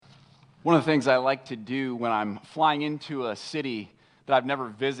One of the things I like to do when I'm flying into a city that I've never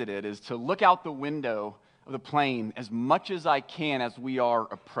visited is to look out the window of the plane as much as I can as we are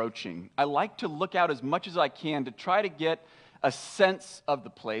approaching. I like to look out as much as I can to try to get a sense of the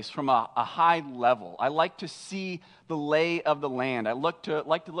place from a high level. I like to see the lay of the land. I like to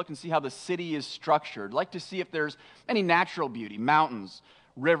look and see how the city is structured. I like to see if there's any natural beauty, mountains,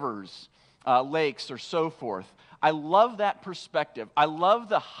 rivers, lakes, or so forth. I love that perspective. I love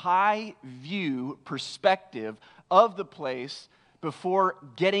the high view perspective of the place before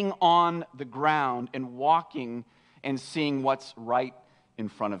getting on the ground and walking and seeing what's right in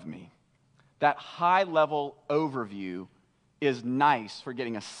front of me. That high level overview is nice for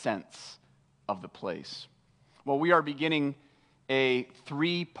getting a sense of the place. Well, we are beginning a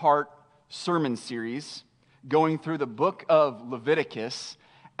 3-part sermon series going through the book of Leviticus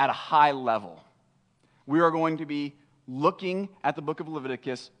at a high level. We are going to be looking at the book of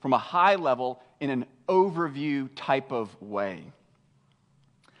Leviticus from a high level in an overview type of way.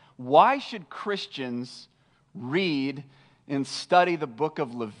 Why should Christians read and study the book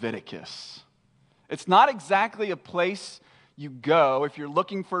of Leviticus? It's not exactly a place you go if you're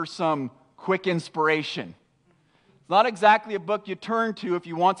looking for some quick inspiration. It's not exactly a book you turn to if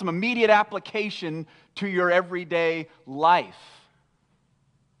you want some immediate application to your everyday life.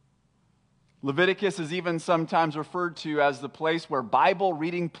 Leviticus is even sometimes referred to as the place where Bible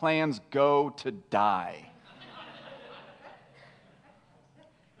reading plans go to die.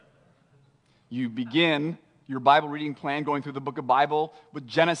 You begin your Bible reading plan going through the book of Bible with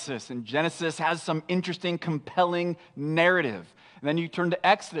Genesis, and Genesis has some interesting, compelling narrative. And then you turn to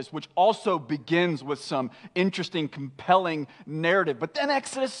Exodus, which also begins with some interesting, compelling narrative. But then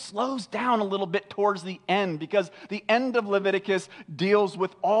Exodus slows down a little bit towards the end, because the end of Leviticus deals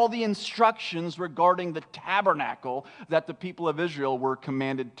with all the instructions regarding the tabernacle that the people of Israel were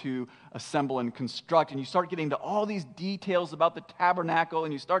commanded to assemble and construct. And you start getting to all these details about the tabernacle,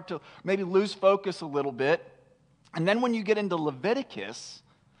 and you start to maybe lose focus a little bit. And then when you get into Leviticus,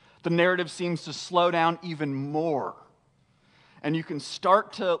 the narrative seems to slow down even more. And you can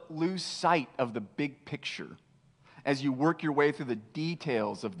start to lose sight of the big picture as you work your way through the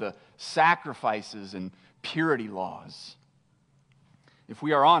details of the sacrifices and purity laws. If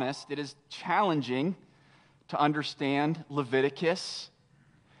we are honest, it is challenging to understand Leviticus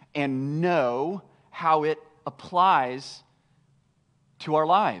and know how it applies to our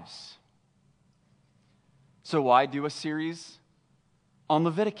lives. So why do a series on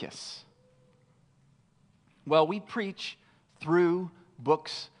Leviticus? Well, we preach through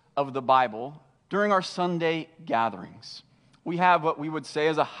books of the Bible during our Sunday gatherings. We have what we would say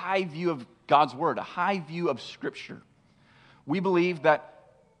is a high view of God's Word, a high view of Scripture. We believe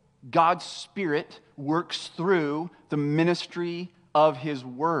that God's Spirit works through the ministry of His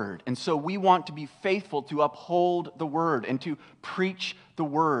Word. And so we want to be faithful to uphold the Word and to preach the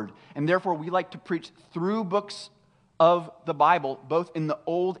Word. And therefore we like to preach through books of the Bible, both in the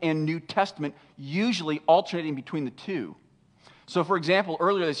Old and New Testament, usually alternating between the two. So, for example,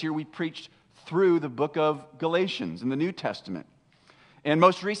 earlier this year, we preached through the book of Galatians in the New Testament. And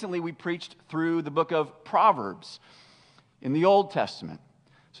most recently, we preached through the book of Proverbs in the Old Testament.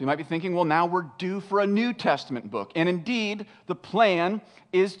 So you might be thinking, well, now we're due for a New Testament book. And indeed, the plan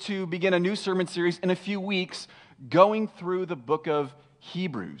is to begin a new sermon series in a few weeks going through the book of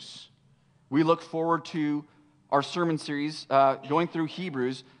Hebrews. We look forward to our sermon series going through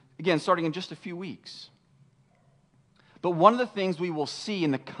Hebrews, again, starting in just a few weeks. But one of the things we will see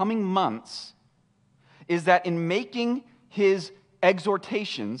in the coming months is that in making his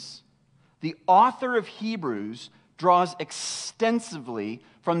exhortations, the author of Hebrews draws extensively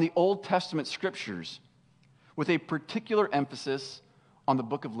from the Old Testament scriptures with a particular emphasis on the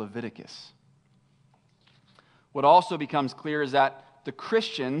book of Leviticus. What also becomes clear is that the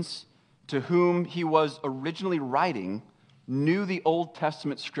Christians to whom he was originally writing knew the Old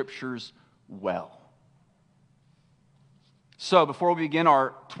Testament scriptures well. So, before we begin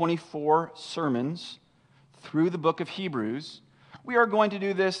our 24 sermons through the book of Hebrews, we are going to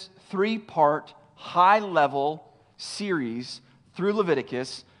do this 3-part, high-level series through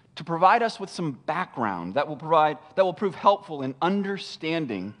Leviticus to provide us with some background that will prove helpful in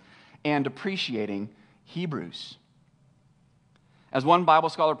understanding and appreciating Hebrews. As one Bible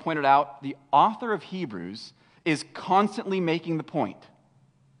scholar pointed out, the author of Hebrews is constantly making the point.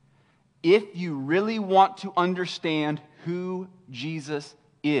 If you really want to understand who Jesus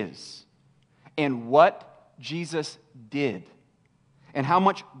is and what Jesus did and how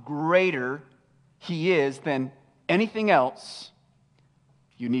much greater he is than anything else,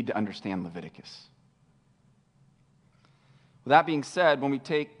 you need to understand Leviticus. With that being said, when we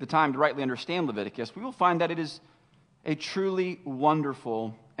take the time to rightly understand Leviticus, we will find that it is a truly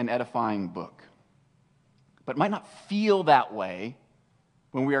wonderful and edifying book. But it might not feel that way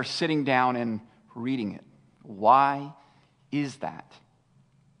when we are sitting down and reading it. Why is that?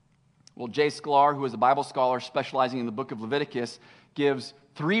 Well, J. Sklar, who is a Bible scholar specializing in the book of Leviticus, gives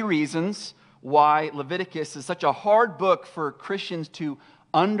 3 reasons why Leviticus is such a hard book for Christians to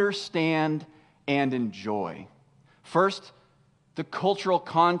understand and enjoy. First, the cultural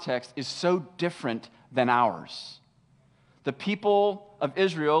context is so different than ours. The people of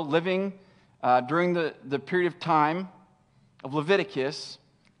Israel living during the period of time of Leviticus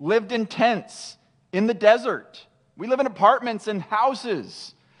lived in tents in the desert. We live in apartments and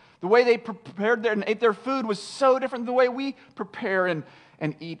houses. The way they prepared and ate their food was so different than the way we prepare and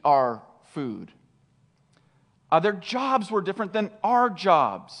eat our food. Their jobs were different than our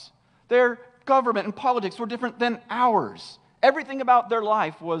jobs. Their government and politics were different than ours. Everything about their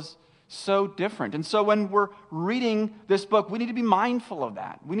life was so different. And so when we're reading this book, we need to be mindful of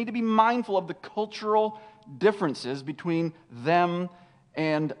that. We need to be mindful of the cultural differences between them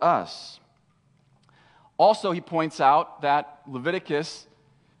and us. Also, he points out that Leviticus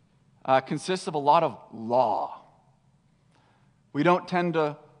consists of a lot of law. We don't tend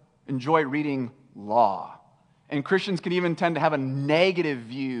to enjoy reading law. And Christians can even tend to have a negative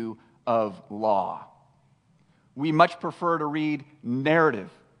view of law. We much prefer to read narrative,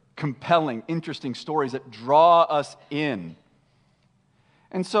 compelling, interesting stories that draw us in.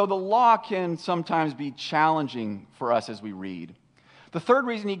 And so the law can sometimes be challenging for us as we read. The third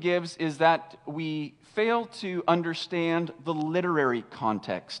reason he gives is that we fail to understand the literary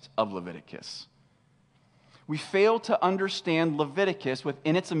context of Leviticus. We fail to understand Leviticus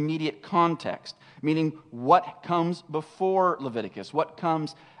within its immediate context, meaning what comes before Leviticus, what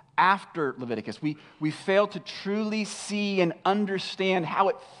comes after Leviticus. We fail to truly see and understand how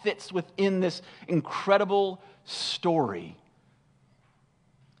it fits within this incredible story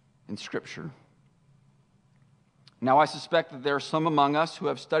in Scripture. Now, I suspect that there are some among us who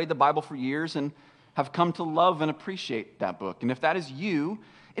have studied the Bible for years and have come to love and appreciate that book. And if that is you,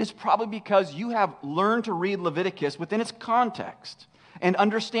 it is probably because you have learned to read Leviticus within its context and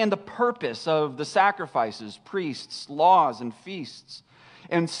understand the purpose of the sacrifices, priests, laws, and feasts,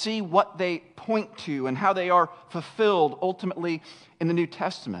 and see what they point to and how they are fulfilled ultimately in the New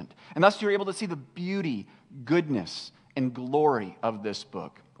Testament. And thus you're able to see the beauty, goodness, and glory of this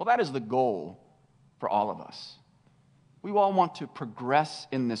book. Well, that is the goal for all of us. We all want to progress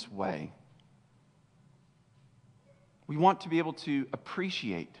in this way. We want to be able to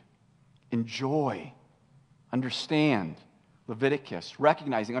appreciate, enjoy, understand Leviticus,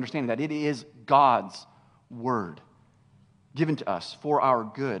 recognizing, understanding that it is God's word given to us for our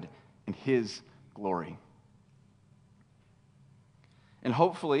good and His glory. And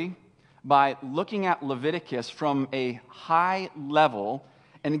hopefully, by looking at Leviticus from a high level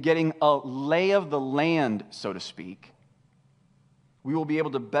and getting a lay of the land, so to speak, we will be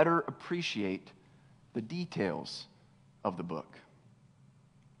able to better appreciate the details of the book.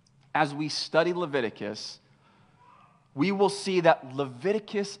 As we study Leviticus, we will see that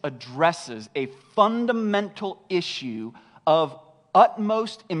Leviticus addresses a fundamental issue of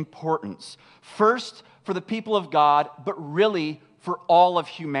utmost importance, first for the people of God, but really for all of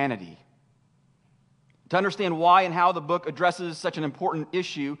humanity. To understand why and how the book addresses such an important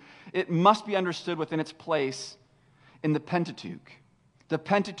issue, it must be understood within its place in the Pentateuch. The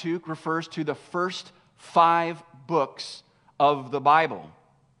Pentateuch refers to the first 5 books of the Bible.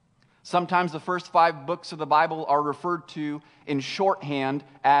 Sometimes the first 5 books of the Bible are referred to in shorthand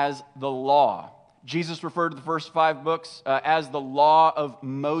as the law. Jesus referred to the first 5 books as the law of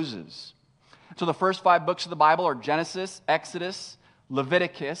Moses. So the first 5 books of the Bible are Genesis, Exodus,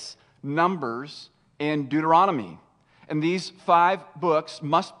 Leviticus, Numbers, and Deuteronomy. And these 5 books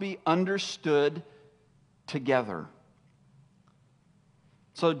must be understood together.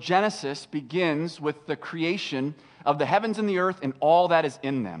 So Genesis begins with the creation of the heavens and the earth and all that is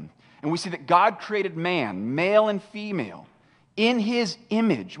in them. And we see that God created man, male and female, in His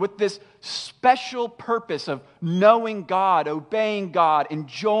image with this special purpose of knowing God, obeying God,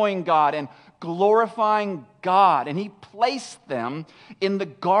 enjoying God, and glorifying God. And He placed them in the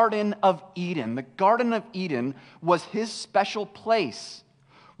Garden of Eden. The Garden of Eden was His special place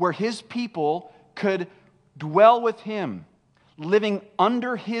where His people could dwell with Him, living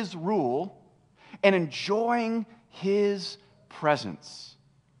under His rule and enjoying His presence.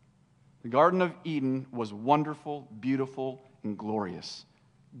 The Garden of Eden was wonderful, beautiful, and glorious.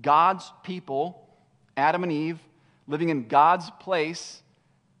 God's people, Adam and Eve, living in God's place,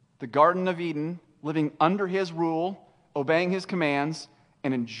 the Garden of Eden, living under His rule, obeying his commands,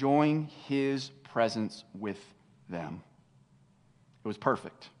 and enjoying his presence with them. It was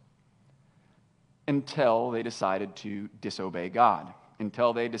perfect. Until they decided to disobey God.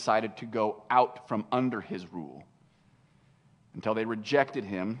 Until they decided to go out from under his rule. Until they rejected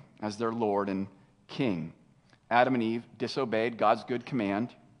him as their Lord and King. Adam and Eve disobeyed God's good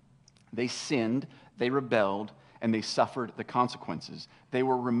command. They sinned, they rebelled, and they suffered the consequences. They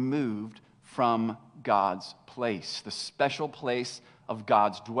were removed from God's place, the special place of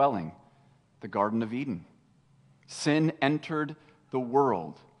God's dwelling, the Garden of Eden. Sin entered the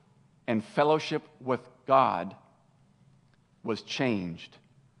world, and fellowship with God was changed.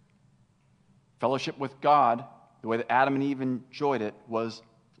 Fellowship with God, the way that Adam and Eve enjoyed it, was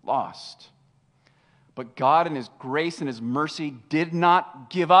lost. But God, in his grace and his mercy, did not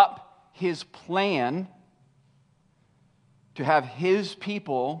give up his plan to have his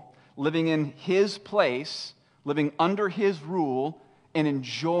people living in his place, living under his rule, and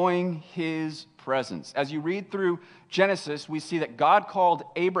enjoying his presence. As you read through Genesis, we see that God called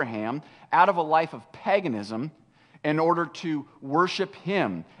Abraham out of a life of paganism in order to worship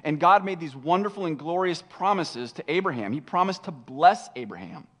him. And God made these wonderful and glorious promises to Abraham. He promised to bless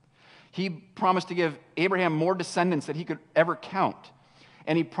Abraham. He promised to give Abraham more descendants than he could ever count.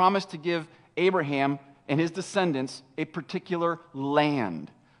 And he promised to give Abraham and his descendants a particular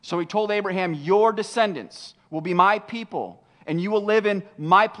land. So he told Abraham, your descendants will be my people, and you will live in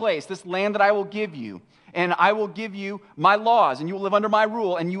my place, this land that I will give you. And I will give you my laws, and you will live under my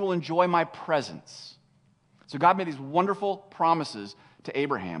rule, and you will enjoy my presence. So God made these wonderful promises to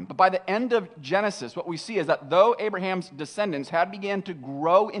Abraham. But by the end of Genesis, what we see is that though Abraham's descendants had began to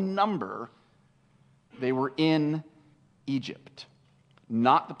grow in number, they were in Egypt,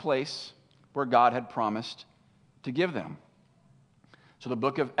 not the place where God had promised to give them. So the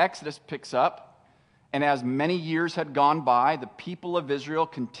book of Exodus picks up, and as many years had gone by, the people of Israel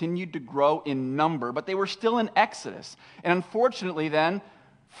continued to grow in number, but they were still in Exodus. And unfortunately then,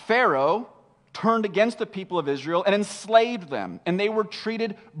 Pharaoh turned against the people of Israel and enslaved them, and they were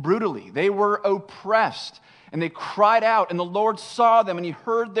treated brutally. They were oppressed, and they cried out, and the Lord saw them, and he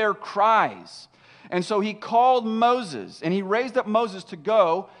heard their cries. And so he called Moses, and he raised up Moses to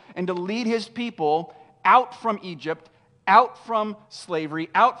go and to lead his people out from Egypt, out from slavery,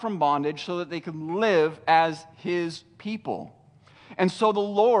 out from bondage, so that they could live as his people. And so the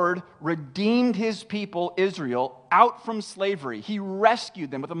Lord redeemed his people, Israel, out from slavery. He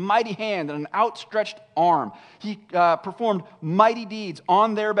rescued them with a mighty hand and an outstretched arm. He performed mighty deeds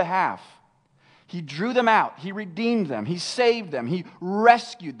on their behalf. He drew them out. He redeemed them. He saved them. He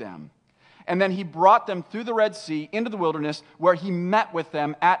rescued them. And then he brought them through the Red Sea into the wilderness, where he met with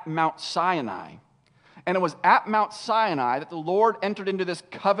them at Mount Sinai. And it was at Mount Sinai that the Lord entered into this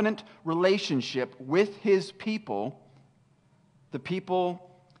covenant relationship with his people, the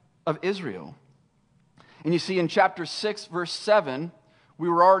people of Israel. And you see in chapter 6, verse 7,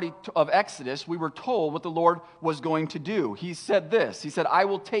 of Exodus, we were told what the Lord was going to do. He said this. He said, I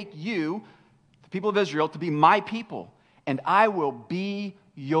will take you, the people of Israel, to be my people, and I will be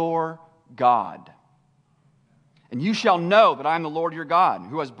your God. And you shall know that I am the Lord your God,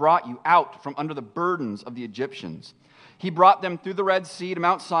 who has brought you out from under the burdens of the Egyptians. He brought them through the Red Sea to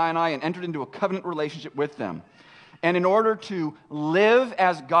Mount Sinai and entered into a covenant relationship with them. And in order to live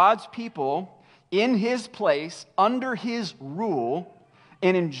as God's people in his place, under his rule,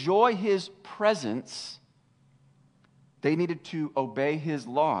 and enjoy his presence, they needed to obey his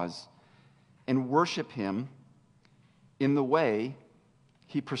laws and worship him in the way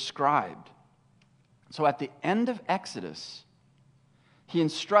he prescribed. So at the end of Exodus, he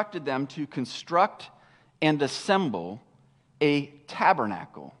instructed them to construct and assemble a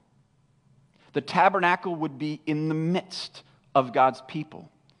tabernacle. The tabernacle would be in the midst of God's people.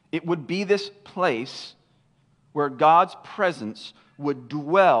 It would be this place where God's presence would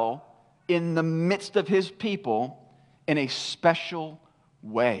dwell in the midst of his people in a special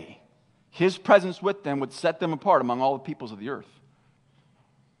way. His presence with them would set them apart among all the peoples of the earth.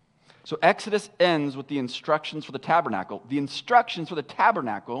 So Exodus ends with the instructions for the tabernacle. The instructions for the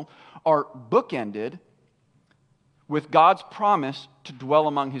tabernacle are bookended with God's promise to dwell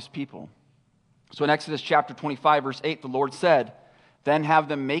among his people. So in Exodus chapter 25, verse 8, the Lord said, then have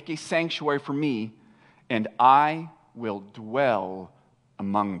them make a sanctuary for me, and I will dwell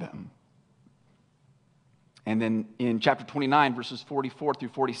among them. And then in chapter 29, verses 44 through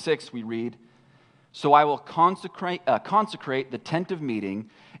 46, we read, so I will consecrate the tent of meeting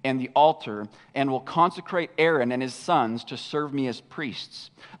and the altar, and will consecrate Aaron and his sons to serve me as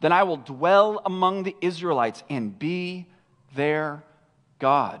priests. Then I will dwell among the Israelites and be their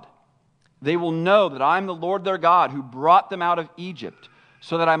God. They will know that I am the Lord their God who brought them out of Egypt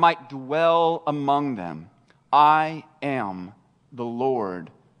so that I might dwell among them. I am the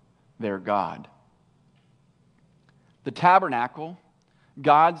Lord their God. The tabernacle,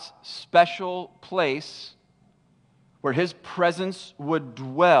 God's special place where his presence would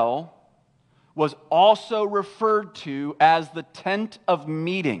dwell, was also referred to as the tent of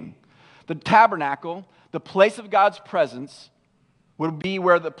meeting. The tabernacle, the place of God's presence, would be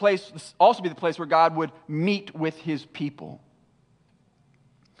where the place, also be the place where God would meet with his people.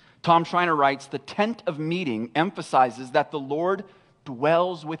 Tom Schreiner writes, the tent of meeting emphasizes that the Lord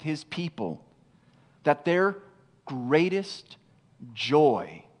dwells with his people, that their greatest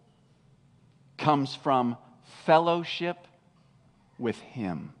joy comes from fellowship with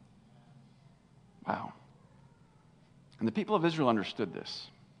him. Wow. And the people of Israel understood this.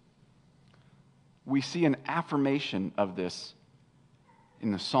 We see an affirmation of this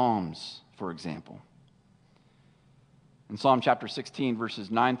in the Psalms, for example. In Psalm chapter 16,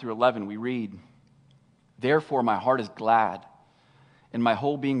 verses 9 through 11, we read, "Therefore my heart is glad, and my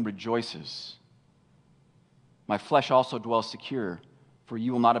whole being rejoices. My flesh also dwells secure, for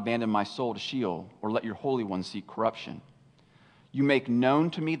you will not abandon my soul to Sheol, or let your Holy One see corruption. You make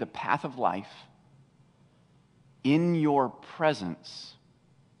known to me the path of life. In your presence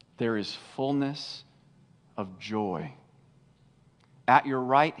there is fullness of joy. At your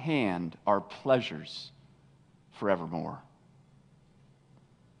right hand are pleasures forevermore."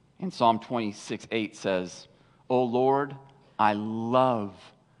 And Psalm 26:8 says, "O Lord, I love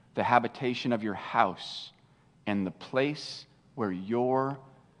the habitation of your house and the place where your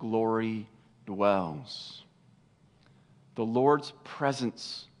glory dwells." The Lord's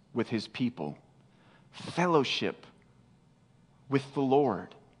presence with his people, fellowship with the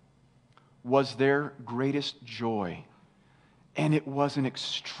Lord, was their greatest joy. And it was an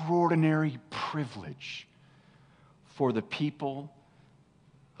extraordinary privilege for the people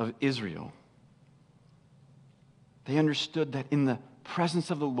of Israel. They understood that in the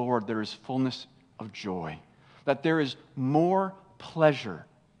presence of the Lord there is fullness of joy, that there is more pleasure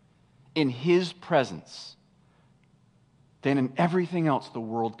in his presence than in everything else the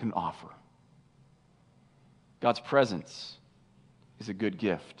world can offer. God's presence is a good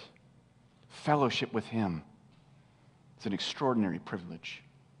gift. Fellowship with him is an extraordinary privilege.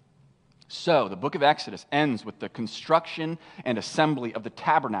 So, the book of Exodus ends with the construction and assembly of the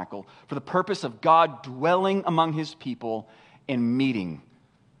tabernacle for the purpose of God dwelling among his people and meeting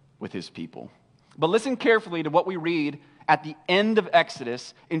with his people. But listen carefully to what we read at the end of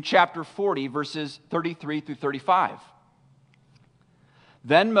Exodus in chapter 40, verses 33 through 35.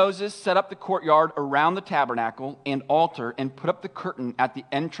 "Then Moses set up the courtyard around the tabernacle and altar and put up the curtain at the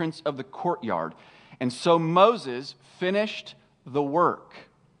entrance of the courtyard. And so Moses finished the work.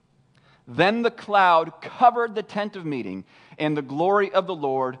 Then the cloud covered the tent of meeting, and the glory of the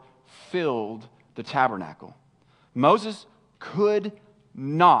Lord filled the tabernacle. Moses could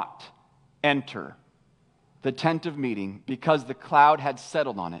not enter the tent of meeting because the cloud had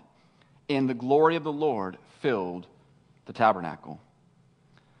settled on it, and the glory of the Lord filled the tabernacle."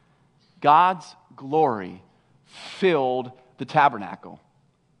 God's glory filled the tabernacle,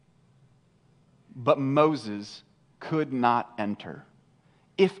 but Moses could not enter.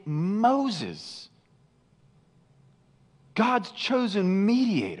 If Moses, God's chosen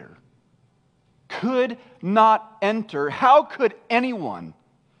mediator, could not enter, how could anyone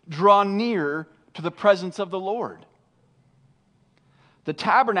draw near to the presence of the Lord? The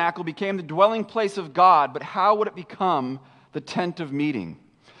tabernacle became the dwelling place of God, but how would it become the tent of meeting?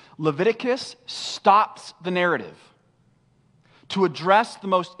 Leviticus stops the narrative to address the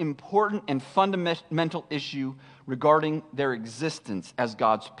most important and fundamental issue regarding their existence as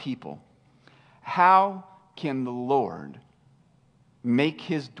God's people. How can the Lord make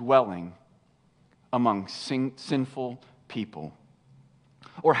his dwelling among sinful people?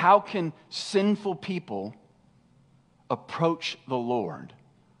 Or how can sinful people approach the Lord,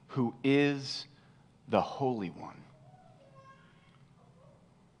 who is the Holy One?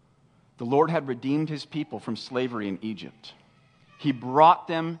 The Lord had redeemed his people from slavery in Egypt. He brought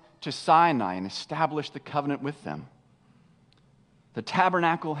them to Sinai and established the covenant with them. The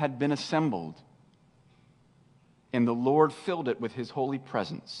tabernacle had been assembled, and the Lord filled it with his holy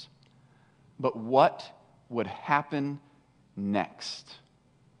presence. But what would happen next?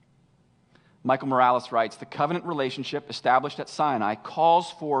 Michael Morales writes, "The covenant relationship established at Sinai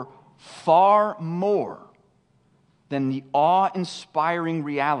calls for far more than the awe-inspiring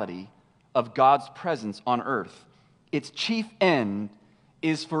reality of God's presence on earth. Its chief end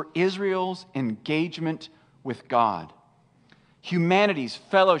is for Israel's engagement with God, humanity's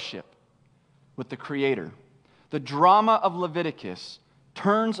fellowship with the Creator. The drama of Leviticus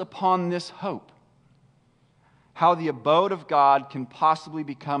turns upon this hope, how the abode of God can possibly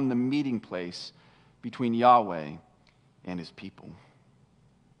become the meeting place between Yahweh and his people.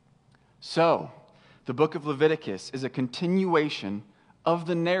 So, the book of Leviticus is a continuation of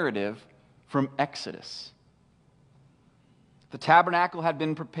the narrative from Exodus. The tabernacle had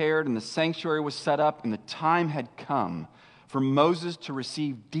been prepared and the sanctuary was set up, and the time had come for Moses to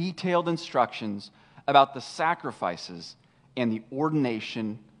receive detailed instructions about the sacrifices and the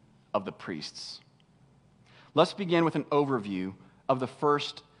ordination of the priests. Let's begin with an overview of the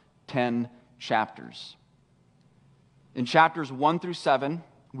first 10 chapters. In chapters 1 through 7,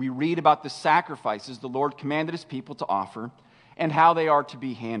 we read about the sacrifices the Lord commanded his people to offer and how they are to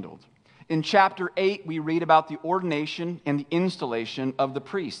be handled. In chapter 8, we read about the ordination and the installation of the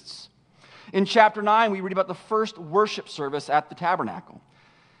priests. In chapter 9, we read about the first worship service at the tabernacle.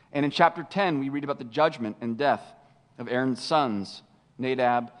 And in chapter 10, we read about the judgment and death of Aaron's sons,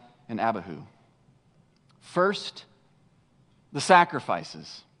 Nadab and Abihu. First, the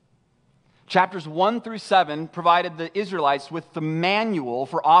sacrifices. Chapters 1 through 7 provided the Israelites with the manual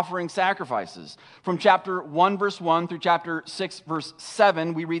for offering sacrifices. From chapter 1, verse 1 through chapter 6, verse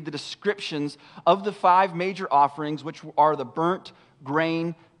 7, we read the descriptions of the 5 major offerings, which are the burnt,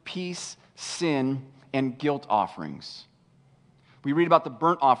 grain, peace, sin, and guilt offerings. We read about the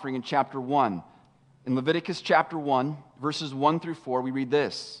burnt offering in chapter 1. In Leviticus chapter 1, verses 1 through 4, we read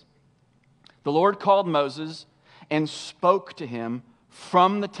this. The Lord called Moses and spoke to him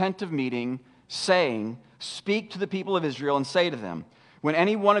from the tent of meeting, saying, "Speak to the people of Israel and say to them, when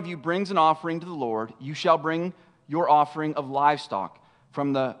any one of you brings an offering to the Lord, you shall bring your offering of livestock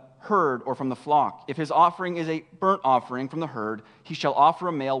from the herd or from the flock. If his offering is a burnt offering from the herd, he shall offer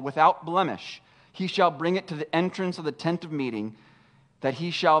a male without blemish. He shall bring it to the entrance of the tent of meeting, that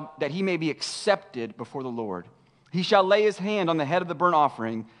he may be accepted before the Lord. He shall lay his hand on the head of the burnt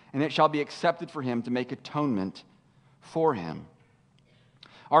offering, and it shall be accepted for him to make atonement for him."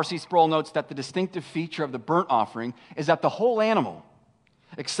 R.C. Sproul notes that the distinctive feature of the burnt offering is that the whole animal,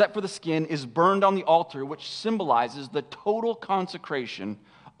 except for the skin, is burned on the altar, which symbolizes the total consecration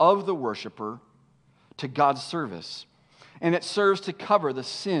of the worshiper to God's service. And it serves to cover the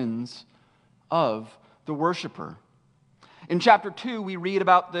sins of the worshiper. In chapter 2, we read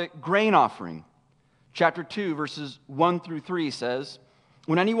about the grain offering. Chapter 2, verses 1 through 3 says,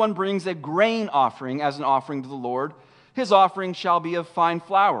 "When anyone brings a grain offering as an offering to the Lord, his offering shall be of fine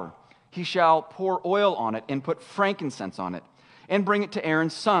flour. He shall pour oil on it and put frankincense on it, and bring it to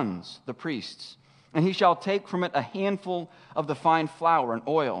Aaron's sons, the priests. And he shall take from it a handful of the fine flour and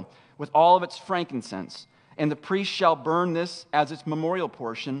oil, with all of its frankincense. And the priest shall burn this as its memorial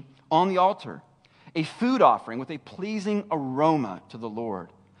portion on the altar, a food offering with a pleasing aroma to the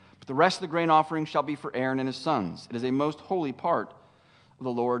Lord. But the rest of the grain offering shall be for Aaron and his sons. It is a most holy part of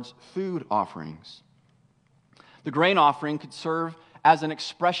the Lord's food offerings." The grain offering could serve as an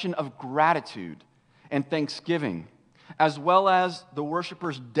expression of gratitude and thanksgiving, as well as the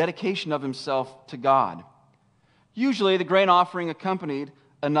worshiper's dedication of himself to God. Usually, the grain offering accompanied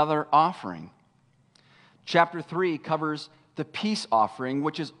another offering. Chapter 3 covers the peace offering,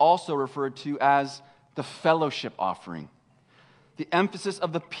 which is also referred to as the fellowship offering. The emphasis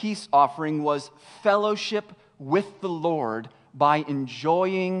of the peace offering was fellowship with the Lord by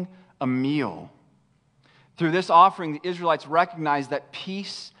enjoying a meal. Through this offering, the Israelites recognized that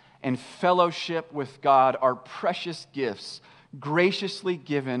peace and fellowship with God are precious gifts graciously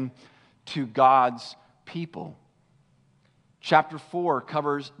given to God's people. Chapter 4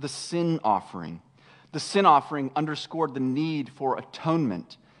 covers the sin offering. The sin offering underscored the need for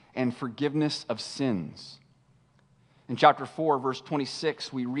atonement and forgiveness of sins. In chapter 4, verse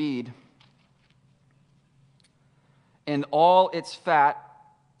 26, we read, "And all its fat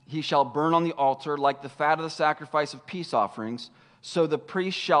he shall burn on the altar like the fat of the sacrifice of peace offerings. So the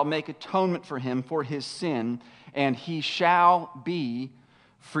priest shall make atonement for him for his sin, and he shall be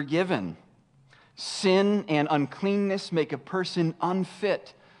forgiven." Sin and uncleanness make a person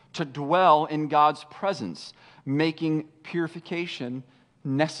unfit to dwell in God's presence, making purification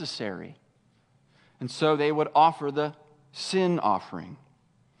necessary. And so they would offer the sin offering.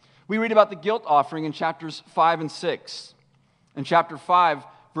 We read about the guilt offering in chapters 5 and 6. In chapter 5,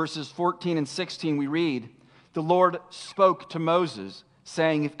 verses 14 and 16, we read, "The Lord spoke to Moses,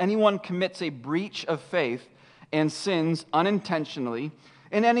 saying, if anyone commits a breach of faith and sins unintentionally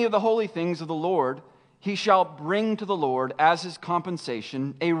in any of the holy things of the Lord, he shall bring to the Lord as his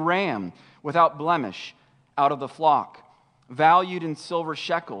compensation a ram without blemish out of the flock, valued in silver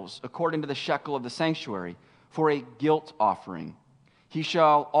shekels, according to the shekel of the sanctuary, for a guilt offering. He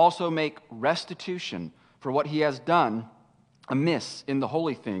shall also make restitution for what he has done amiss in the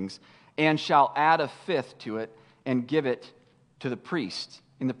holy things, and shall add a fifth to it and give it to the priest.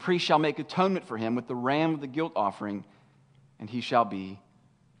 And the priest shall make atonement for him with the ram of the guilt offering, and he shall be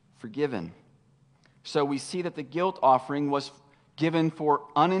forgiven. So we see that the guilt offering was given for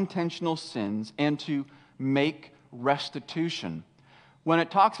unintentional sins and to make restitution. When it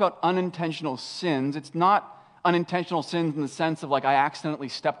talks about unintentional sins, it's not unintentional sins in the sense of like, I accidentally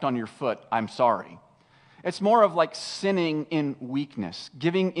stepped on your foot, I'm sorry. It's more of like sinning in weakness,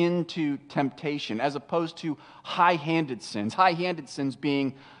 giving in to temptation, as opposed to high-handed sins. High-handed sins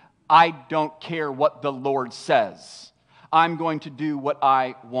being, I don't care what the Lord says. I'm going to do what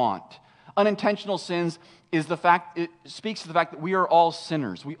I want. Unintentional sins is it speaks to the fact that we are all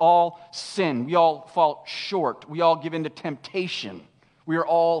sinners. We all sin. We all fall short. We all give in to temptation. We are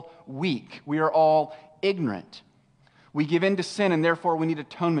all weak. We are all ignorant. We give in to sin, and therefore we need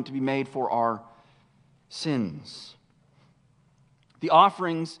atonement to be made for our sins. The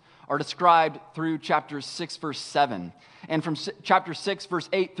offerings are described through chapter 6, verse 7. And from chapter 6, verse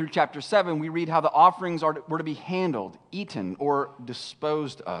 8 through chapter 7, we read how the offerings were to be handled, eaten, or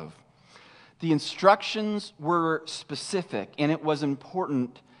disposed of. The instructions were specific, and it was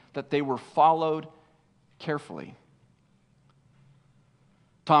important that they were followed carefully.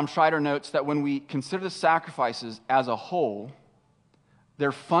 Tom Schreider notes that when we consider the sacrifices as a whole,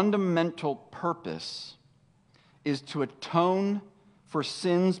 their fundamental purpose is to atone for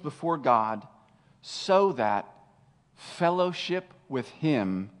sins before God so that fellowship with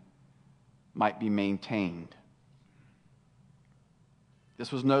Him might be maintained.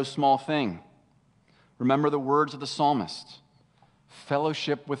 This was no small thing. Remember the words of the psalmist.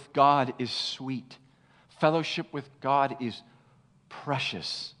 Fellowship with God is sweet. Fellowship with God is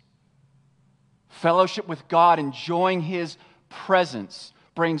precious. Fellowship with God, enjoying His presence,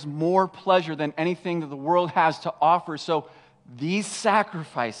 brings more pleasure than anything that the world has to offer. So these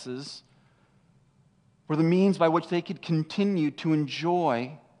sacrifices were the means by which they could continue to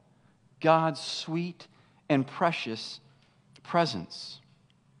enjoy God's sweet and precious presence.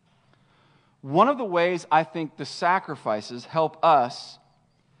 One of the ways I think the sacrifices help us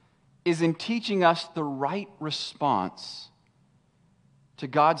is in teaching us the right response to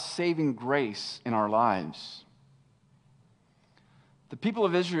God's saving grace in our lives. The people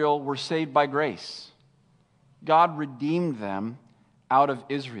of Israel were saved by grace. God redeemed them out of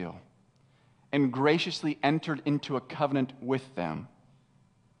Israel and graciously entered into a covenant with them.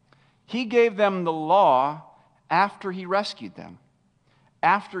 He gave them the law after He rescued them,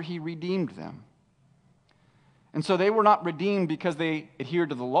 after He redeemed them. And so they were not redeemed because they adhered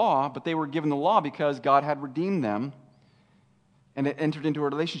to the law, but they were given the law because God had redeemed them and had entered into a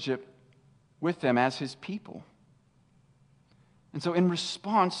relationship with them as His people. And so in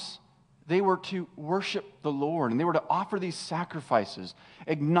response, they were to worship the Lord, and they were to offer these sacrifices,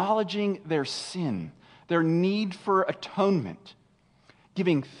 acknowledging their sin, their need for atonement,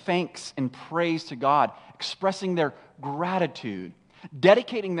 giving thanks and praise to God, expressing their gratitude,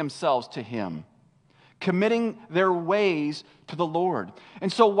 dedicating themselves to Him, committing their ways to the Lord.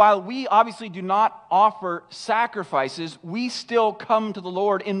 And so while we obviously do not offer sacrifices, we still come to the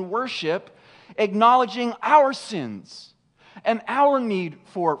Lord in worship, acknowledging our sins and our need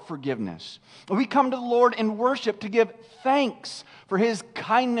for forgiveness. We come to the Lord in worship to give thanks for His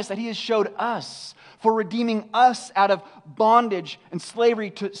kindness that He has showed us, for redeeming us out of bondage and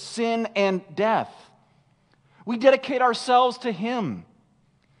slavery to sin and death. We dedicate ourselves to Him.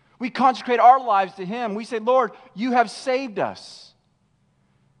 We consecrate our lives to Him. We say, Lord, You have saved us.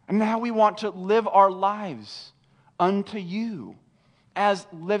 And now we want to live our lives unto You as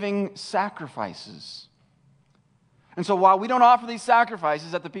living sacrifices. And so while we don't offer these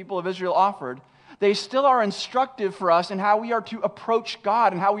sacrifices that the people of Israel offered, they still are instructive for us in how we are to approach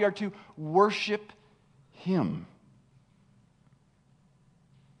God and how we are to worship Him.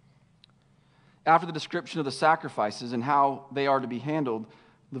 After the description of the sacrifices and how they are to be handled,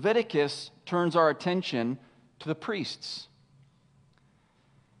 Leviticus turns our attention to the priests.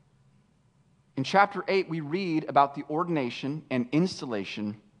 In chapter 8, we read about the ordination and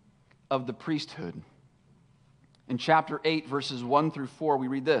installation of the priesthood. In chapter 8, verses 1 through 4, we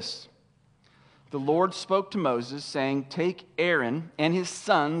read this. The Lord spoke to Moses, saying, Take Aaron and his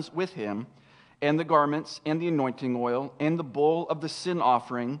sons with him, and the garments, and the anointing oil, and the bull of the sin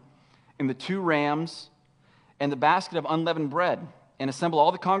offering, and the 2 rams, and the basket of unleavened bread, and assemble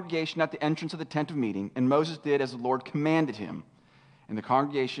all the congregation at the entrance of the tent of meeting. And Moses did as the Lord commanded him. And the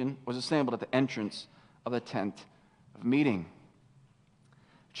congregation was assembled at the entrance of the tent of meeting.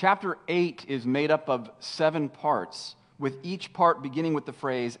 Chapter 8 is made up of 7 parts, with each part beginning with the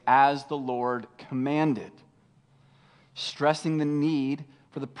phrase, "as the Lord commanded," stressing the need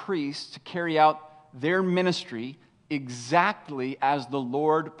for the priests to carry out their ministry exactly as the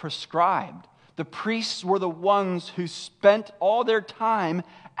Lord prescribed. The priests were the ones who spent all their time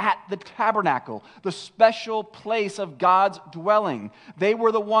at the tabernacle, the special place of God's dwelling. They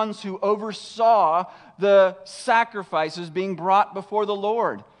were the ones who oversaw the sacrifices being brought before the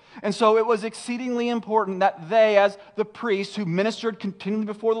Lord. And so it was exceedingly important that they, as the priests who ministered continually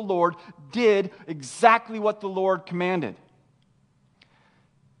before the Lord, did exactly what the Lord commanded.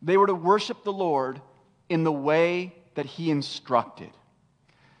 They were to worship the Lord in the way that He instructed.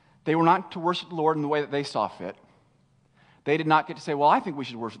 They were not to worship the Lord in the way that they saw fit. They did not get to say, well, I think we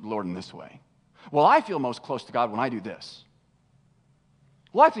should worship the Lord in this way. Well, I feel most close to God when I do this.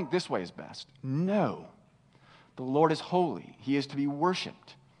 Well, I think this way is best. No. The Lord is holy. He is to be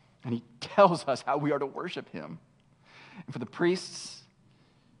worshiped. And He tells us how we are to worship Him. And for the priests,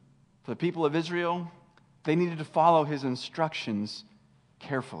 for the people of Israel, they needed to follow His instructions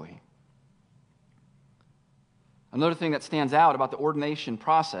carefully. Another thing that stands out about the ordination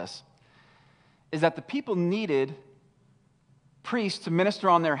process is that the people needed priests to minister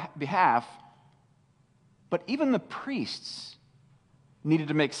on their behalf, but even the priests needed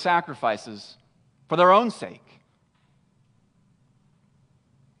to make sacrifices for their own sake.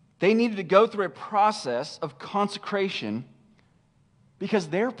 They needed to go through a process of consecration because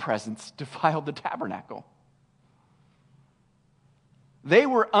their presence defiled the tabernacle. They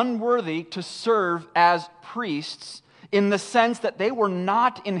were unworthy to serve as priests in the sense that they were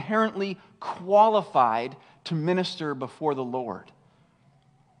not inherently qualified to minister before the Lord.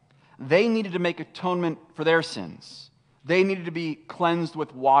 They needed to make atonement for their sins. They needed to be cleansed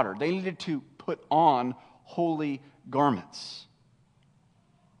with water. They needed to put on holy garments.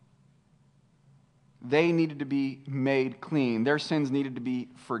 They needed to be made clean. Their sins needed to be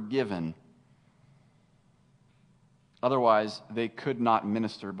forgiven. Otherwise, they could not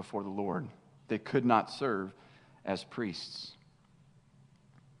minister before the Lord. They could not serve as priests.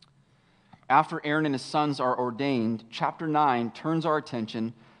 After Aaron and his sons are ordained, chapter 9 turns our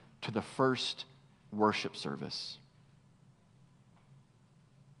attention to the first worship service.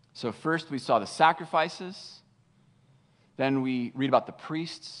 So first we saw the sacrifices, then we read about the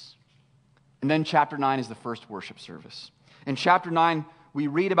priests, and then chapter 9 is the first worship service. In chapter 9, we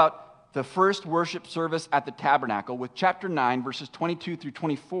read about the first worship service at the tabernacle, with chapter 9, verses 22 through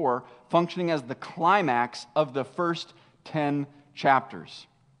 24, functioning as the climax of the first 10 chapters.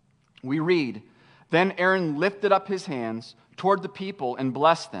 We read, "Then Aaron lifted up his hands toward the people and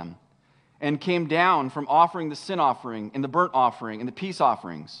blessed them, and came down from offering the sin offering and the burnt offering and the peace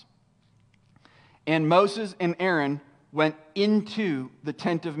offerings. And Moses and Aaron went into the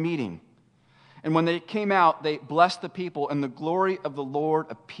tent of meeting. And when they came out, they blessed the people, and the glory of the Lord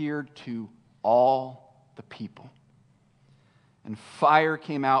appeared to all the people. And fire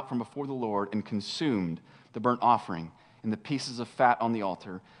came out from before the Lord and consumed the burnt offering and the pieces of fat on the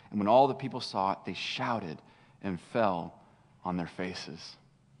altar. And when all the people saw it, they shouted and fell on their faces."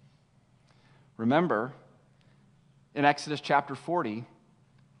 Remember, in Exodus chapter 40,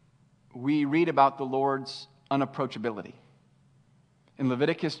 we read about the Lord's unapproachability. In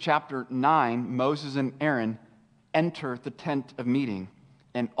Leviticus chapter 9, Moses and Aaron enter the tent of meeting,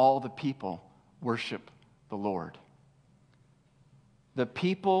 and all the people worship the Lord. The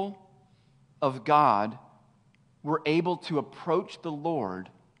people of God were able to approach the Lord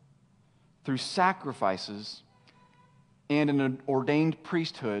through sacrifices and an ordained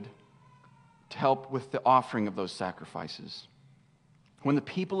priesthood to help with the offering of those sacrifices. When the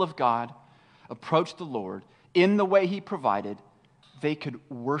people of God approached the Lord in the way He provided, they could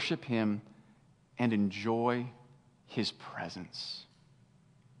worship Him and enjoy His presence.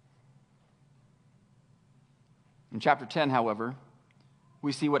 In chapter 10, however,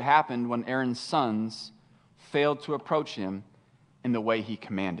 we see what happened when Aaron's sons failed to approach Him in the way He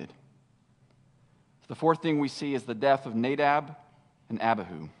commanded. The fourth thing we see is the death of Nadab and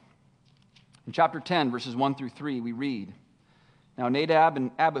Abihu. In chapter 10, verses 1 through 3, we read, "Now Nadab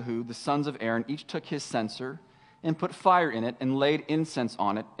and Abihu, the sons of Aaron, each took his censer and put fire in it, and laid incense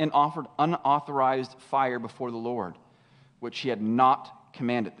on it, and offered unauthorized fire before the Lord, which He had not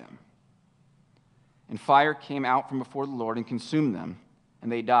commanded them. And fire came out from before the Lord and consumed them,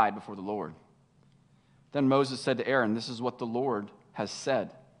 and they died before the Lord. Then Moses said to Aaron, 'This is what the Lord has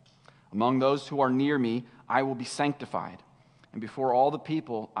said. Among those who are near me, I will be sanctified, and before all the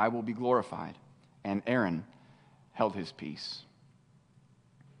people I will be glorified.' And Aaron held his peace."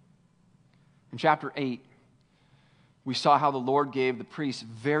 In chapter 8, we saw how the Lord gave the priests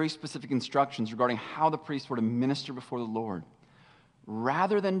very specific instructions regarding how the priests were to minister before the Lord.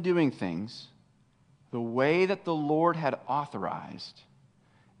 Rather than doing things the way that the Lord had authorized,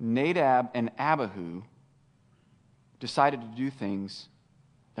 Nadab and Abihu decided to do things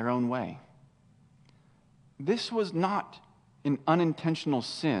their own way. This was not an unintentional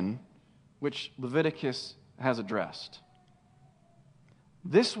sin, which Leviticus has addressed.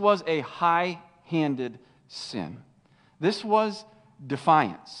 This was a high-handed sin. This was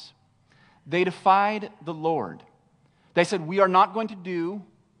defiance. They defied the Lord. They said, we are not going to do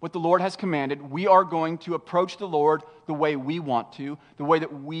what the Lord has commanded. We are going to approach the Lord the way we want to, the way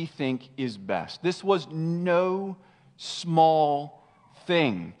that we think is best. This was no small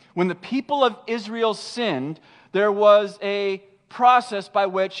thing. When the people of Israel sinned, there was a process by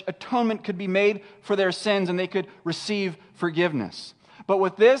which atonement could be made for their sins and they could receive forgiveness. But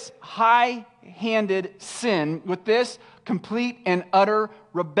with this high-handed sin, with this complete and utter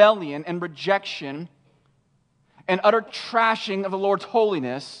rebellion and rejection and utter trashing of the Lord's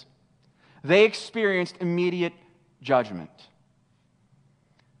holiness, they experienced immediate judgment.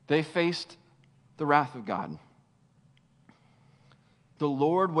 They faced the wrath of God. The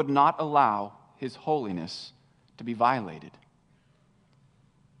Lord would not allow His holiness to be violated.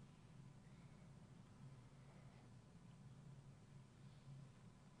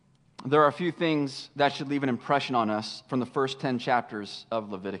 There are a few things that should leave an impression on us from the first 10 chapters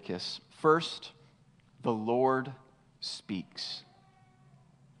of Leviticus. First, the Lord speaks.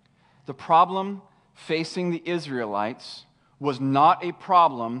 The problem facing the Israelites was not a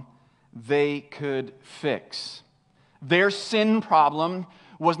problem they could fix. Their sin problem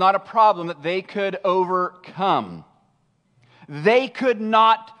was not a problem that they could overcome. They could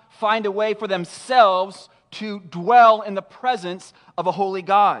not find a way for themselves to dwell in the presence of a holy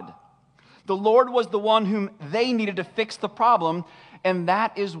God. The Lord was the one whom they needed to fix the problem, and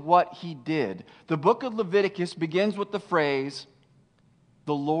that is what He did. The book of Leviticus begins with the phrase,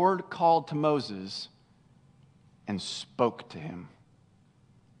 "The Lord called to Moses and spoke to him."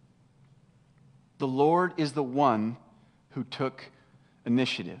 The Lord is the one who took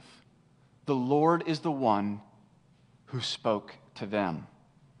initiative. The Lord is the one who spoke to them.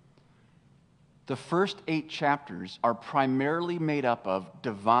 The first 8 chapters are primarily made up of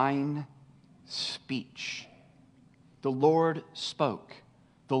divine speech. The Lord spoke.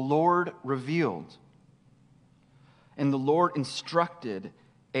 The Lord revealed. And the Lord instructed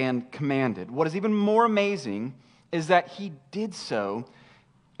and commanded. What is even more amazing is that He did so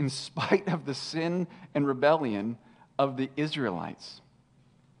in spite of the sin and rebellion of the Israelites.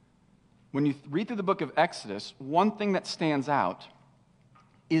 When you read through the book of Exodus, one thing that stands out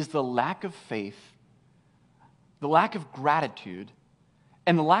is the lack of faith, the lack of gratitude,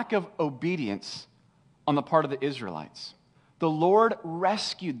 and the lack of obedience on the part of the Israelites. The Lord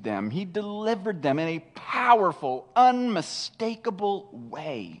rescued them. He delivered them in a powerful, unmistakable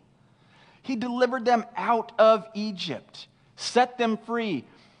way. He delivered them out of Egypt, set them free,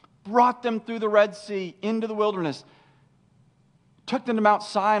 brought them through the Red Sea into the wilderness, took them to Mount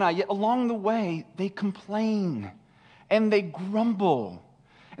Sinai. Yet along the way, they complain and they grumble.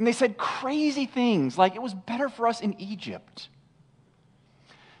 And they said crazy things like, it was better for us in Egypt.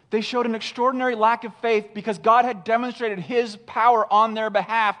 They showed an extraordinary lack of faith because God had demonstrated His power on their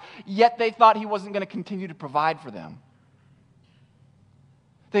behalf, yet they thought He wasn't going to continue to provide for them.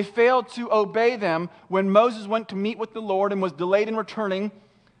 They failed to obey them when Moses went to meet with the Lord and was delayed in returning.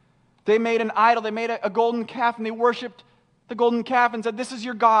 They made an idol, they made a golden calf, and they worshipped the golden calf and said, "This is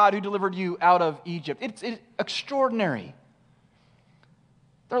your God who delivered you out of Egypt." It's extraordinary.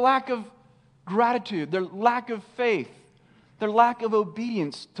 Their lack of gratitude, their lack of faith, their lack of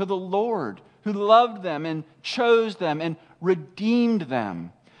obedience to the Lord who loved them and chose them and redeemed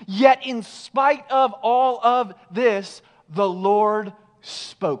them. Yet in spite of all of this, the Lord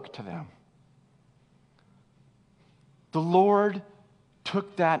spoke to them. The Lord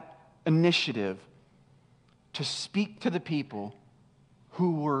took that initiative to speak to the people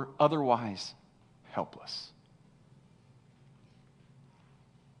who were otherwise helpless.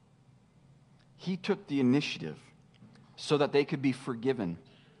 He took the initiative so that they could be forgiven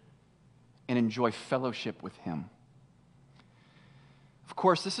and enjoy fellowship with Him. Of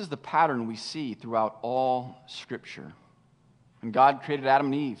course, this is the pattern we see throughout all Scripture. When God created Adam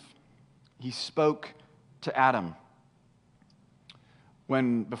and Eve, He spoke to Adam.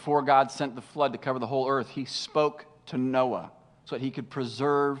 Before God sent the flood to cover the whole earth, He spoke to Noah so that He could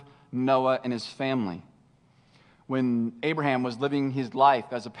preserve Noah and his family. When Abraham was living his life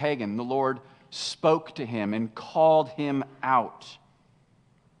as a pagan, the Lord spoke to him and called him out.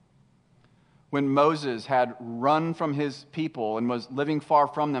 When Moses had run from his people and was living far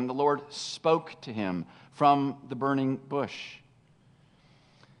from them, the Lord spoke to him from the burning bush.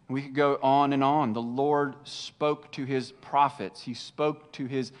 We could go on and on. The Lord spoke to his prophets. He spoke to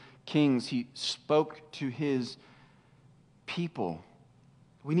his kings. He spoke to his people.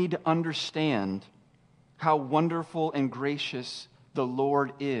 We need to understand how wonderful and gracious the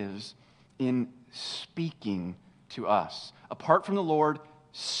Lord is in speaking to us. Apart from the Lord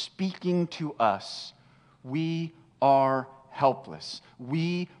speaking to us, we are helpless.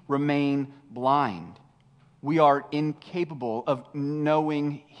 We remain blind. We are incapable of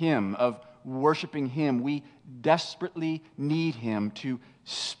knowing him, of worshiping him. We desperately need him to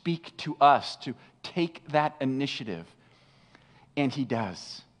speak to us, to take that initiative. And he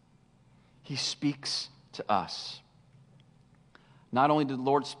does. He speaks to us. Not only did the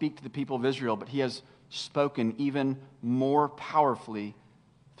Lord speak to the people of Israel, but he has spoken even more powerfully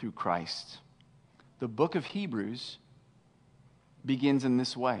through Christ. The book of Hebrews begins in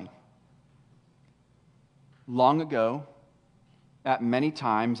this way. Long ago, at many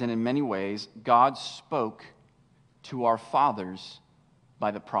times and in many ways, God spoke to our fathers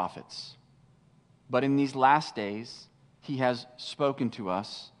by the prophets. But in these last days, he has spoken to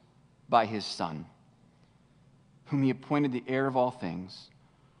us by his Son, whom he appointed the heir of all things,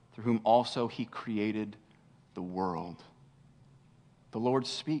 through whom also he created the world. The Lord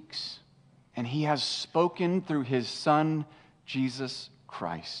speaks, and he has spoken through his Son, Jesus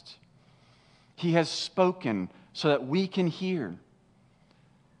Christ. He has spoken so that we can hear,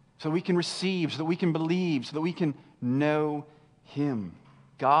 so that we can receive, so that we can believe, so that we can know him.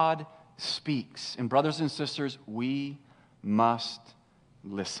 God speaks. And brothers and sisters, we must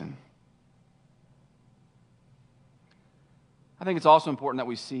listen. I think it's also important that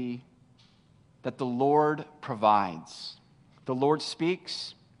we see that the Lord provides. The Lord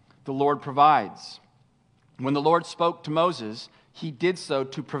speaks, the Lord provides. When the Lord spoke to Moses, he did so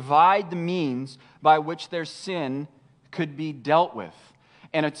to provide the means by which their sin could be dealt with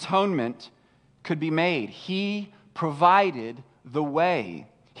and atonement could be made. He provided the way.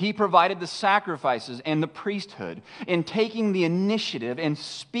 He provided the sacrifices and the priesthood. In taking the initiative and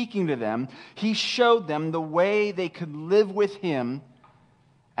speaking to them, he showed them the way they could live with him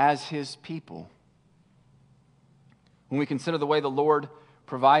as his people. When we consider the way the Lord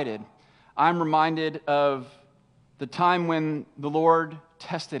provided, I'm reminded of the time when the Lord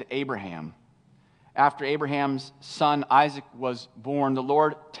tested Abraham. After Abraham's son Isaac was born, the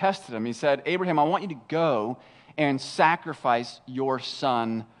Lord tested him. He said, Abraham, I want you to go and sacrifice your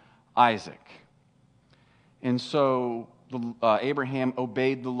son Isaac. And so Abraham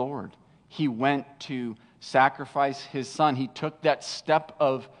obeyed the Lord. He went to sacrifice his son. He took that step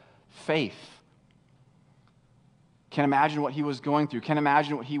of faith. Can't imagine what he was going through. Can't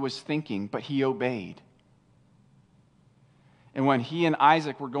imagine what he was thinking, but he obeyed. And when he and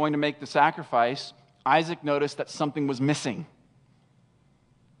Isaac were going to make the sacrifice, Isaac noticed that something was missing.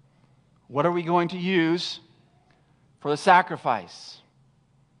 What are we going to use for the sacrifice?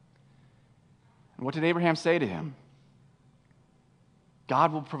 And what did Abraham say to him?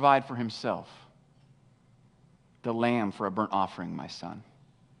 God will provide for himself the lamb for a burnt offering, my son.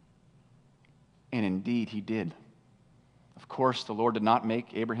 And indeed, he did. Of course, the Lord did not make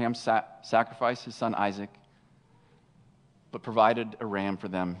Abraham sacrifice his son Isaac, but provided a ram for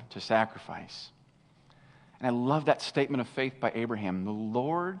them to sacrifice. And I love that statement of faith by Abraham. The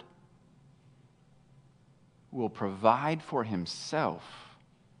Lord will provide for himself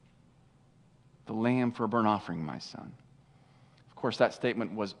the lamb for a burnt offering, my son. Of course, that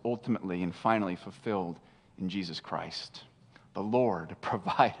statement was ultimately and finally fulfilled in Jesus Christ. The Lord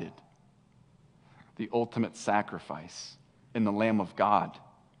provided the ultimate sacrifice in the Lamb of God,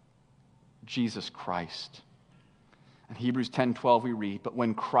 Jesus Christ. In Hebrews 10:12 we read, but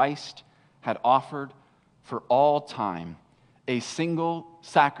when Christ had offered for all time a single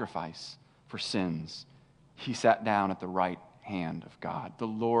sacrifice for sins, he sat down at the right hand of God. The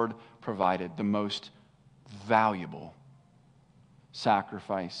Lord provided the most valuable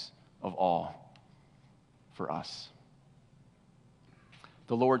sacrifice of all for us.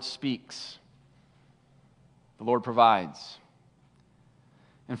 The Lord speaks. The Lord provides.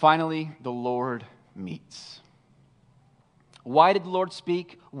 And finally, the Lord meets. Why did the Lord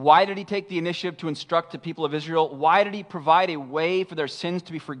speak? Why did he take the initiative to instruct the people of Israel? Why did he provide a way for their sins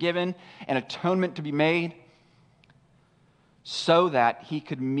to be forgiven and atonement to be made? So that he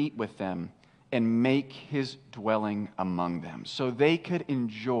could meet with them and make his dwelling among them, so they could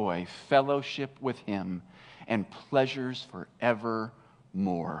enjoy fellowship with him and pleasures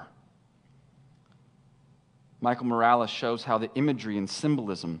forevermore. Michael Morales shows how the imagery and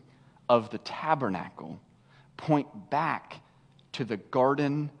symbolism of the tabernacle point back to the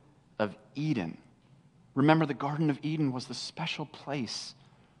Garden of Eden. Remember, the Garden of Eden was the special place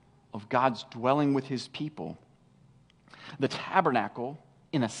of God's dwelling with his people. The tabernacle,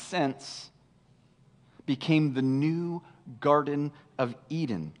 in a sense, became the new Garden of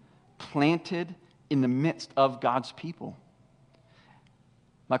Eden, planted in the midst of God's people.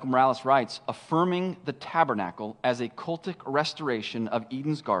 Michael Morales writes, affirming the tabernacle as a cultic restoration of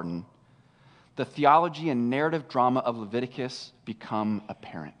Eden's garden, the theology and narrative drama of Leviticus become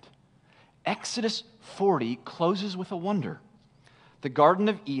apparent. Exodus 40 closes with a wonder. The Garden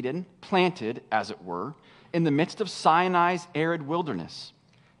of Eden, planted, as it were, in the midst of Sinai's arid wilderness.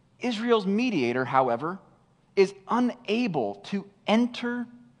 Israel's mediator, however, is unable to enter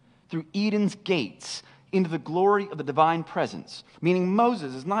through Eden's gates into the glory of the divine presence, meaning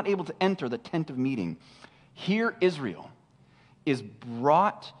Moses is not able to enter the tent of meeting. Here Israel is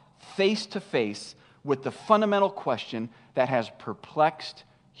brought face to face with the fundamental question that has perplexed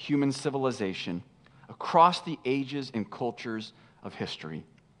human civilization across the ages and cultures of history.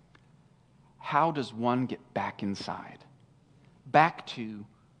 How does one get back inside? Back to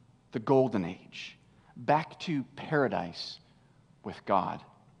the golden age, back to paradise with God.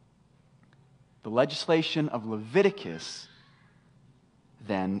 The legislation of Leviticus,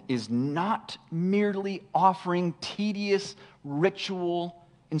 then, is not merely offering tedious ritual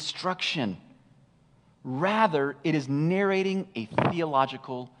instruction. Rather, it is narrating a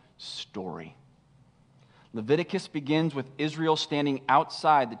theological story. Leviticus begins with Israel standing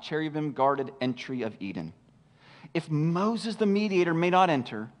outside the cherubim-guarded entry of Eden. If Moses the mediator may not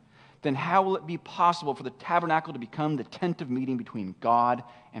enter, then how will it be possible for the tabernacle to become the tent of meeting between God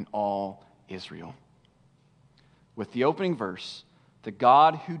and all Israel? With the opening verse, the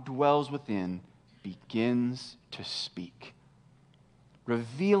God who dwells within begins to speak,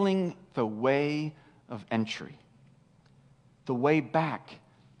 revealing the way of entry, the way back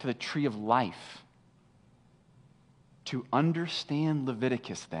to the tree of life. To understand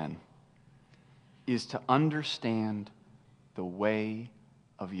Leviticus, then, is to understand the way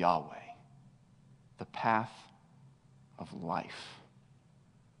of Yahweh, the path of life.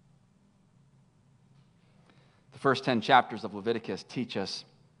 The first 10 chapters of Leviticus teach us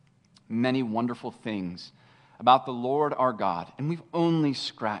many wonderful things about the Lord our God, and we've only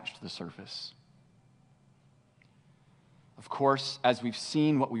scratched the surface. Of course, as we've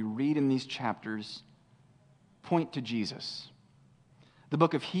seen, what we read in these chapters point to Jesus. The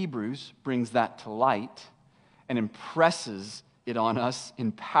book of Hebrews brings that to light and impresses it on us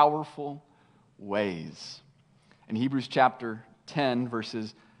in powerful ways. In Hebrews chapter 10,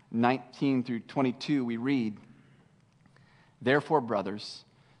 verses 19 through 22, we read, "Therefore, brothers,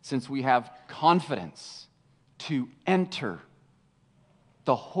 since we have confidence to enter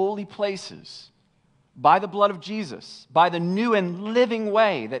the holy places by the blood of Jesus, by the new and living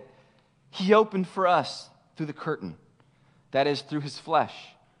way that he opened for us through the curtain, that is, through his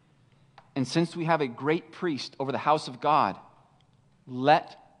flesh. And since we have a great priest over the house of God,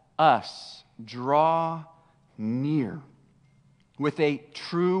 let us draw near with a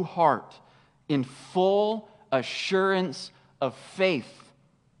true heart in full assurance of faith,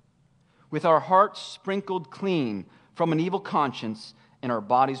 with our hearts sprinkled clean from an evil conscience and our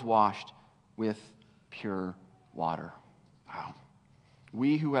bodies washed with pure water." Wow.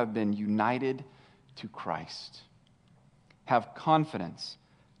 We who have been united to Christ have confidence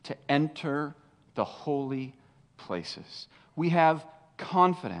to enter the holy places. We have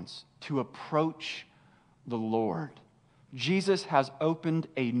confidence to approach the Lord. Jesus has opened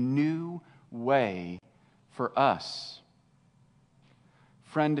a new way for us.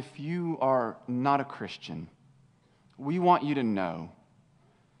 Friend, if you are not a Christian, we want you to know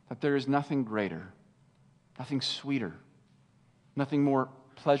that there is nothing greater, nothing sweeter, nothing more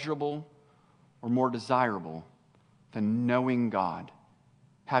pleasurable or more desirable than knowing God,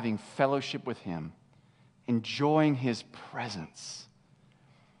 having fellowship with him, enjoying his presence.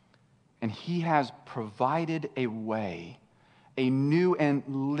 And he has provided a way, a new and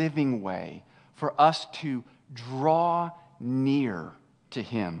living way for us to draw near to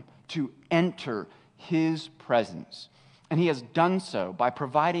him, to enter his presence. And he has done so by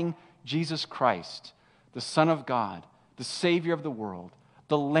providing Jesus Christ, the Son of God, the Savior of the world,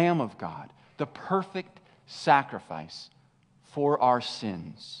 the Lamb of God, the perfect sacrifice for our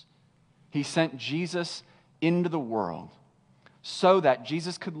sins. He sent Jesus into the world so that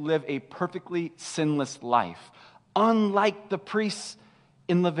Jesus could live a perfectly sinless life, unlike the priests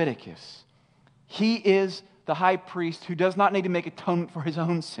in Leviticus. He is the high priest who does not need to make atonement for his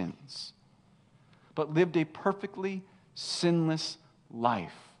own sins, but lived a perfectly sinless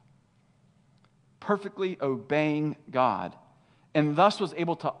life perfectly obeying God, and thus was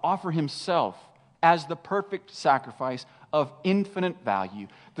able to offer himself as the perfect sacrifice of infinite value,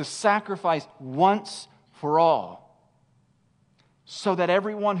 the sacrifice once for all, so that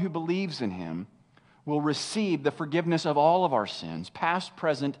everyone who believes in him will receive the forgiveness of all of our sins, past,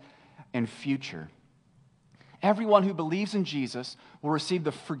 present, and future. Everyone who believes in Jesus will receive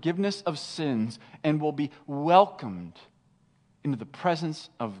the forgiveness of sins and will be welcomed into the presence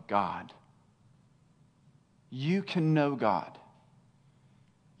of God. You can know God.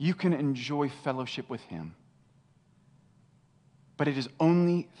 You can enjoy fellowship with him. But it is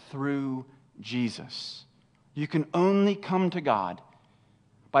only through Jesus. You can only come to God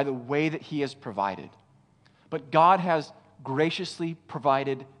by the way that he has provided. But God has graciously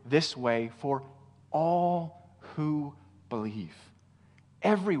provided this way for all who believe.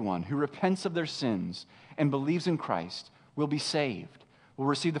 Everyone who repents of their sins and believes in Christ will be saved, will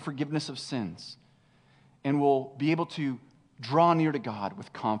receive the forgiveness of sins, and will be able to draw near to God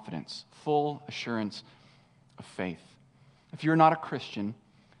with confidence, full assurance of faith. If you're not a Christian,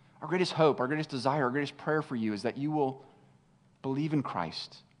 our greatest hope, our greatest desire, our greatest prayer for you is that you will believe in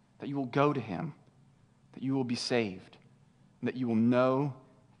Christ, that you will go to him, that you will be saved, and that you will know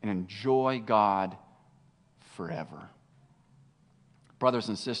and enjoy God forever. Brothers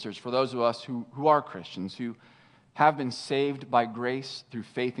and sisters, for those of us who are Christians, who have been saved by grace through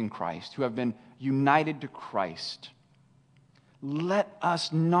faith in Christ, who have been united to Christ, let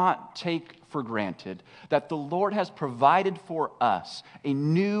us not take for granted that the Lord has provided for us a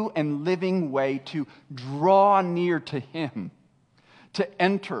new and living way to draw near to him, to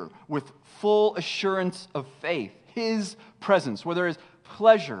enter with full assurance of faith, his presence, where there is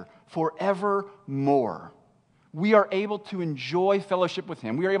pleasure forevermore. We are able to enjoy fellowship with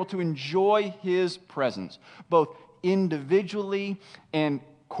him. We are able to enjoy his presence, both individually and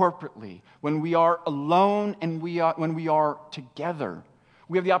corporately, when we are alone and when we are together.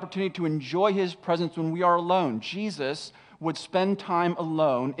 We have the opportunity to enjoy his presence when we are alone. Jesus would spend time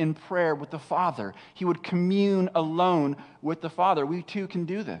alone in prayer with the Father. He would commune alone with the Father. We too can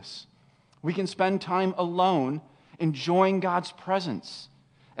do this. We can spend time alone enjoying God's presence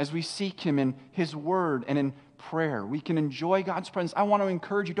as we seek him in his word and in prayer. We can enjoy God's presence. I want to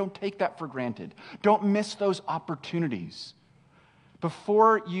encourage you, don't take that for granted. Don't miss those opportunities.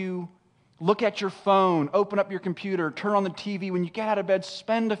 Before you look at your phone, open up your computer, turn on the TV, when you get out of bed,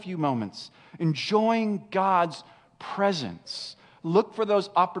 spend a few moments enjoying God's presence. Look for those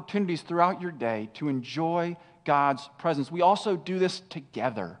opportunities throughout your day to enjoy God's presence. We also do this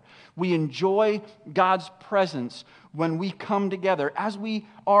together. We enjoy God's presence when we come together, as we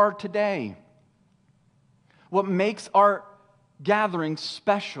are today. What makes our gathering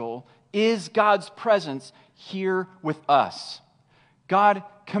special is God's presence here with us. God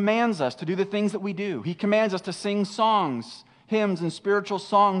commands us to do the things that we do. He commands us to sing songs, hymns, and spiritual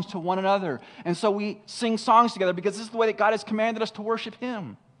songs to one another. And so we sing songs together because this is the way that God has commanded us to worship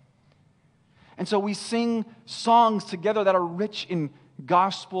him. And so we sing songs together that are rich in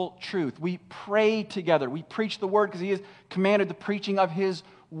gospel truth. We pray together. We preach the word because he has commanded the preaching of his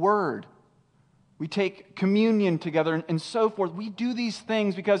word. We take communion together and so forth. We do these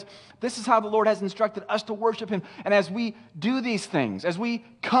things because this is how the Lord has instructed us to worship him. And as we do these things, as we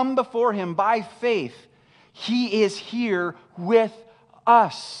come before him by faith, he is here with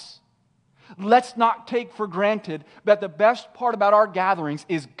us. Let's not take for granted that the best part about our gatherings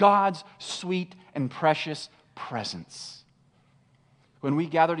is God's sweet and precious presence. When we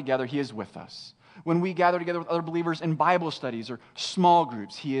gather together, he is with us. When we gather together with other believers in Bible studies or small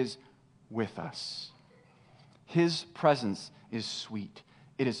groups, he is with us. His presence is sweet.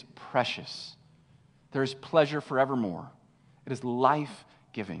 It is precious. There is pleasure forevermore. It is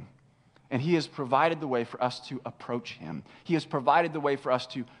life-giving. And he has provided the way for us to approach him. He has provided the way for us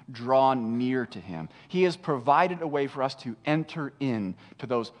to draw near to him. He has provided a way for us to enter into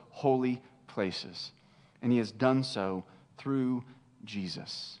those holy places. And he has done so through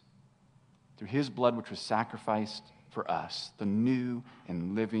Jesus, through his blood which was sacrificed for us, the new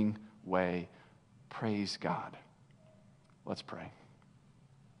and living way. Praise God. Let's pray.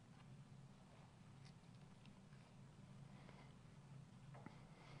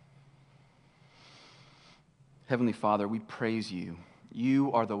 Heavenly Father, we praise you.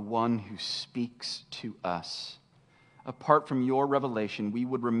 You are the one who speaks to us. Apart from your revelation, we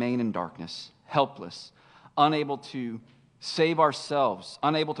would remain in darkness, helpless, unable to save ourselves,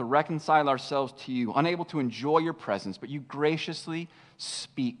 unable to reconcile ourselves to you, unable to enjoy your presence, but you graciously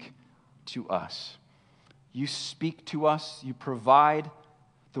speak to us. You speak to us, you provide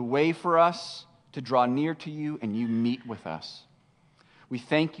the way for us to draw near to you, and you meet with us. We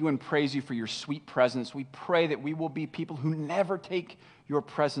thank you and praise you for your sweet presence. We pray that we will be people who never take your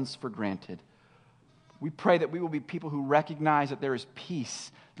presence for granted. We pray that we will be people who recognize that there is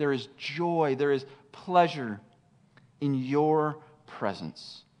peace, there is joy, there is pleasure in your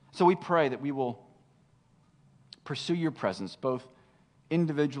presence. So we pray that we will pursue your presence both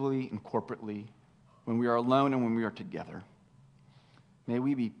individually and corporately, when we are alone and when we are together. May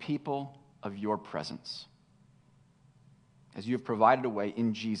we be people of your presence, as you have provided a way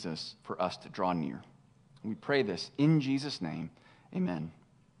in Jesus for us to draw near. We pray this in Jesus' name. Amen.